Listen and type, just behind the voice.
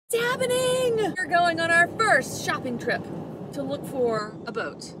It's happening! We're going on our first shopping trip to look for a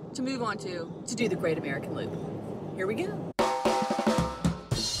boat to move on to do the Great American Loop. Here we go.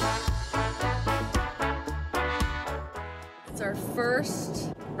 It's our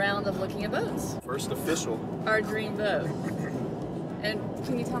first round of looking at boats. First official. Our dream boat. And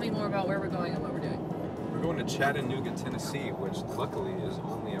can you tell me more about where we're going and what we're doing? We're going to Chattanooga, Tennessee, which luckily is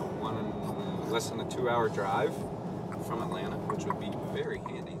only less than a 2-hour drive from Atlanta, which would be very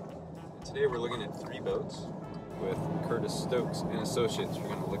handy. And today we're looking at 3 boats with Curtis Stokes and Associates. We're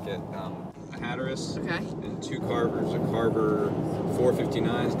going to look at a Hatteras and 2 Carvers, a Carver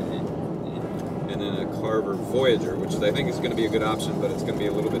 459 and then a Carver Voyager, which I think is going to be a good option, but it's going to be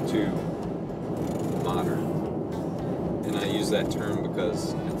a little bit too modern. And I use that term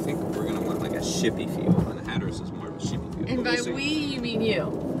because I think we're going to want like a shippy feel, and the Hatteras is more of a shippy feel. And by we, you mean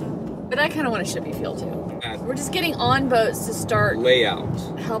you. But I kind of want a shippy feel too. We're just getting on boats to start layout,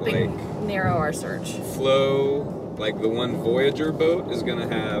 helping narrow our search. Flow, like the one Voyager boat is going to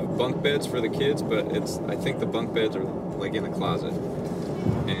have bunk beds for the kids, but I think the bunk beds are like in the closet.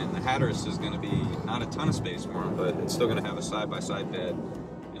 And the Hatteras is going to be not a ton of space for them, but it's still going to have a side-by-side bed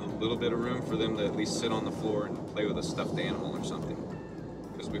and a little bit of room for them to at least sit on the floor and play with a stuffed animal or something.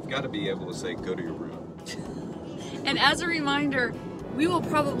 Because we've got to be able to say, go to your room. And as a reminder, we will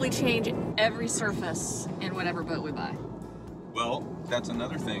probably change every surface in whatever boat we buy. Well, that's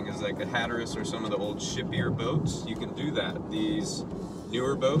another thing, is like the Hatteras or some of the old shippier boats, you can do that. These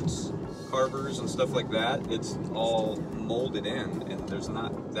newer boats, Carvers and stuff like that, it's all molded in, and there's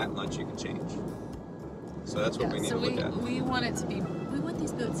not that much you can change. So that's what we need to look at. We want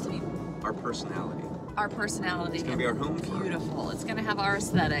these boats to be our personality. Our personality. It's going to be our home. Beautiful. It's going to have our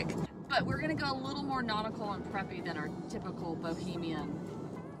aesthetic. But we're going to go a little more nautical and preppy than our typical bohemian.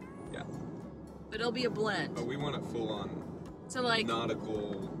 Yeah. But it'll be a blend. But we want it full on. So like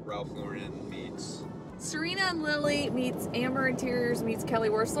nautical Ralph Lauren meets Serena and Lily meets Amber Interiors meets Kelly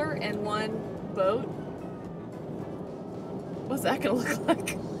Wersler in one boat. What's that going to look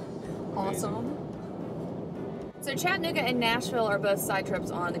like? Awesome. So Chattanooga and Nashville are both side trips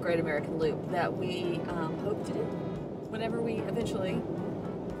on the Great American Loop that we hope to do whenever we eventually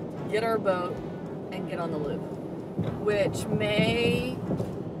get our boat and get on the loop, which may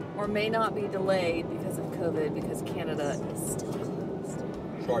or may not be delayed because of COVID, because Canada is still closed.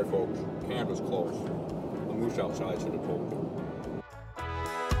 Sorry folks, Canada's closed. The moose outside should have told me.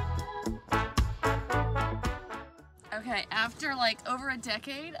 Okay, after like over a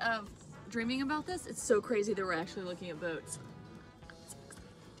decade of dreaming about this, it's so crazy that we're actually looking at boats.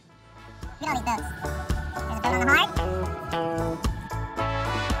 Look at all these boats. There's a boat on the heart.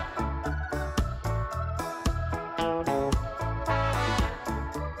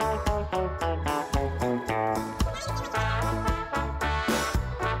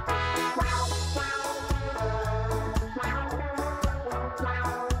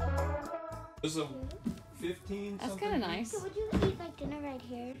 This is a 15. That's kind of nice. So would you eat like dinner right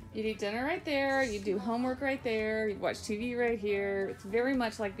here? You'd eat dinner right there, you'd do homework right there, you'd watch TV right here. It's very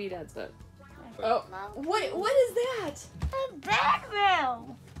much like B-Dad's boat. Oh, what is that? A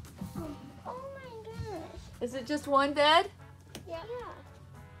bedroom! Oh my gosh. Is it just one bed? Yeah.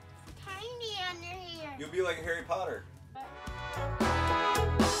 It's tiny under here. You'll be like Harry Potter.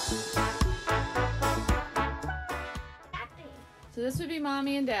 So this would be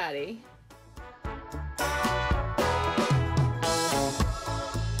Mommy and Daddy.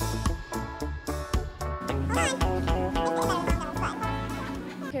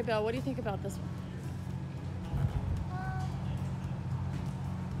 Okay, Belle, what do you think about this one?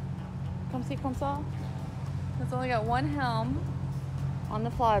 Come see, come saw. It's only got one helm on the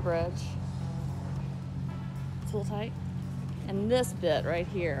flybridge. It's a little tight. And this bit right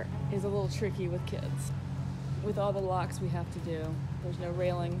here is a little tricky with kids. With all the locks we have to do. There's no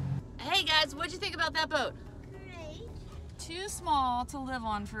railing. Hey guys, what'd you think about that boat? Great. Too small to live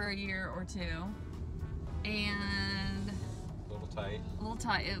on for a year or two. And A little tight. a little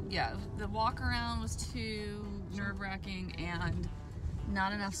tight. Yeah, the walk around was too nerve-wracking and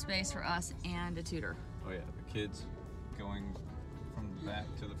not enough space for us and a tutor. Oh yeah, the kids going from the back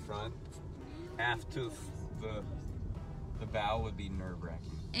to the front, half to the bow would be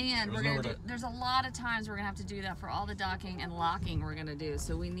nerve-wracking. And there's a lot of times we're gonna have to do that for all the docking and locking we're gonna do,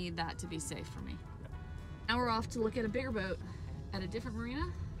 so we need that to be safe for me. Yeah. Now we're off to look at a bigger boat at a different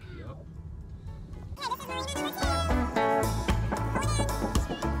marina. Yep.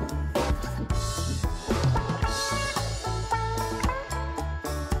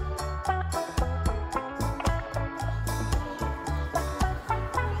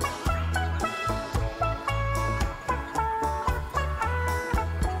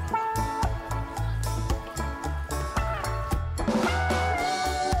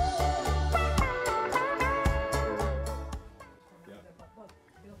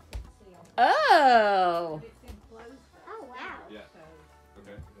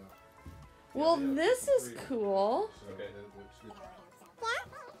 Okay. Well, this is cool. Okay.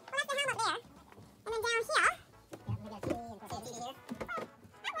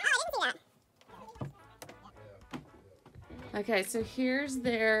 Okay, so here's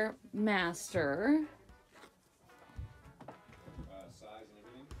their master. Size and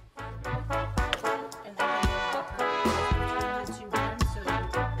everything. And then you walk around the two rooms so that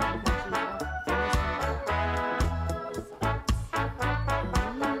you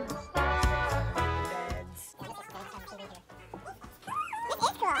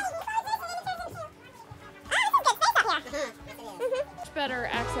much better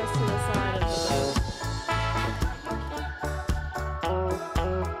access to the side of the boat.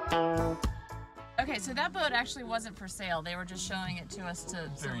 Okay, so that boat actually wasn't for sale. They were just showing it to us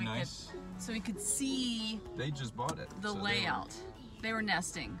so we could see They just bought it. the layout. They were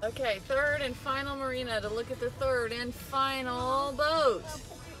nesting. Okay, third and final marina to look at the third and final boat.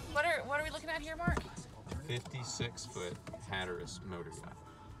 What are we looking at here, Mark? 56-foot Hatteras motor yacht.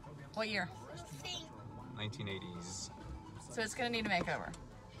 What year? 1980s. So it's gonna need a makeover.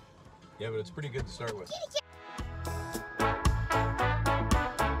 Yeah, but it's pretty good to start with.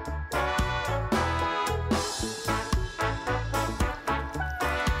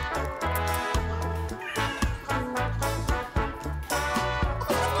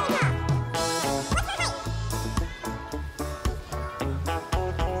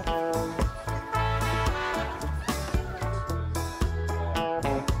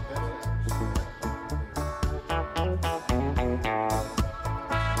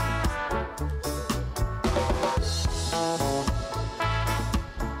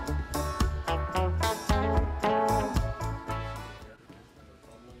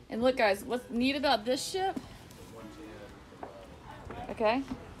 And look, guys, what's neat about this ship? Okay.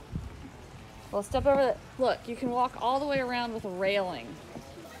 Well, step over the. Look, you can walk all the way around with a railing.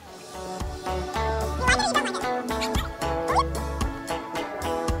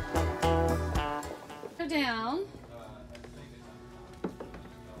 Go down.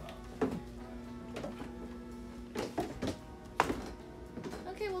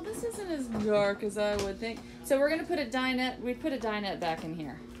 Okay, well, this isn't as dark as I would think. So we're gonna put a dinette. We put a dinette back in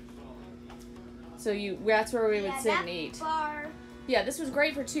here. So that's where we would sit and eat. Bar. Yeah, this was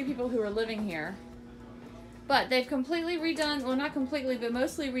great for two people who were living here. But they've completely redone, well, not completely, but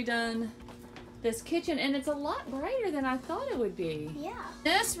mostly redone this kitchen, and it's a lot brighter than I thought it would be. Yeah.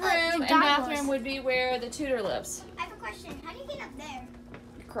 This room and bathroom would be where the tutor lives. I have a question. How do you get up there?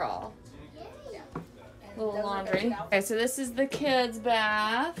 Crawl. Yeah. Little laundry. Okay, so this is the kids'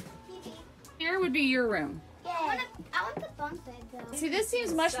 bath. Here would be your room. Yeah. I want the bunk bed though. See, this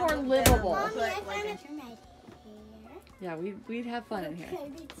seems much more livable. Mommy, I found a termite here. Yeah, we'd have fun in here.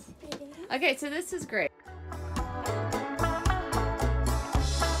 Baby spitting. Okay, so this is great.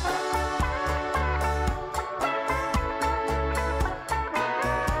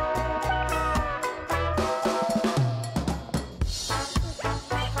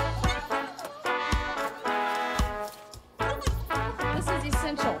 This is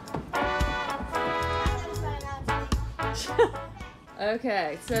essential.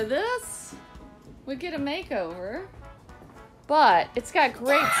 Okay, so this would get a makeover, but it's got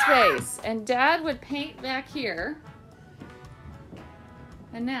great space, and Dad would paint back here.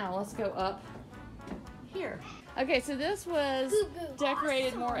 And now let's go up here. Okay, so this was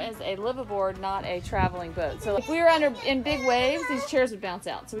decorated more as a liveaboard, not a traveling boat. So if we were in big waves, these chairs would bounce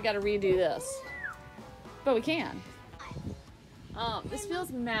out. So we got to redo this, but we can. This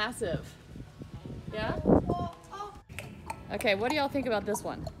feels massive. Yeah. Okay, what do y'all think about this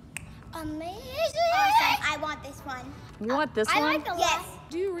one? Amazing! Awesome. I want this one. You want this I one? like the yes.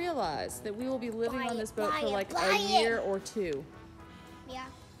 Do you realize that we will be living on this boat for like buy a it. year or two? Yeah.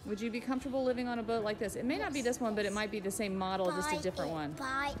 Would you be comfortable living on a boat like this? It may not be this one, but it might be the same model, just a different one.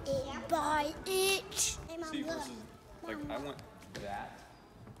 Buy it. Buy it. Hey, Mom, See, look. versus, like, I want that.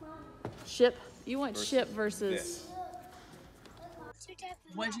 Ship? You want Versus ship versus... this.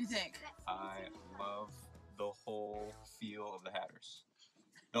 What'd you think? I love the whole feel of the Hatteras.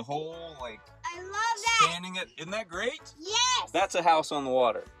 The whole, like, I love that. standing it. Isn't that great? Yes. That's a house on the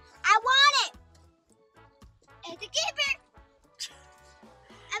water. I want it. It's a keeper.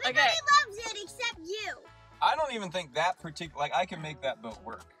 Everybody loves it except you. I don't even think that particular, like, I can make that boat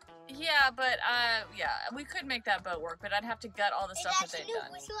work. Yeah, but yeah, we could make that boat work, but I'd have to gut all the stuff that they've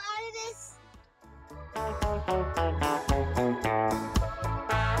done. Whistle out of this.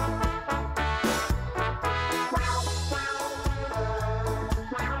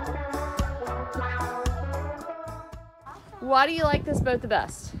 Why do you like this boat the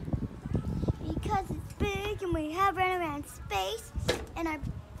best? Because it's big and we have run around space and our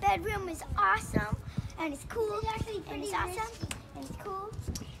bedroom is awesome, and it's cool, and it's awesome, and it's cool,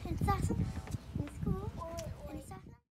 and it's awesome.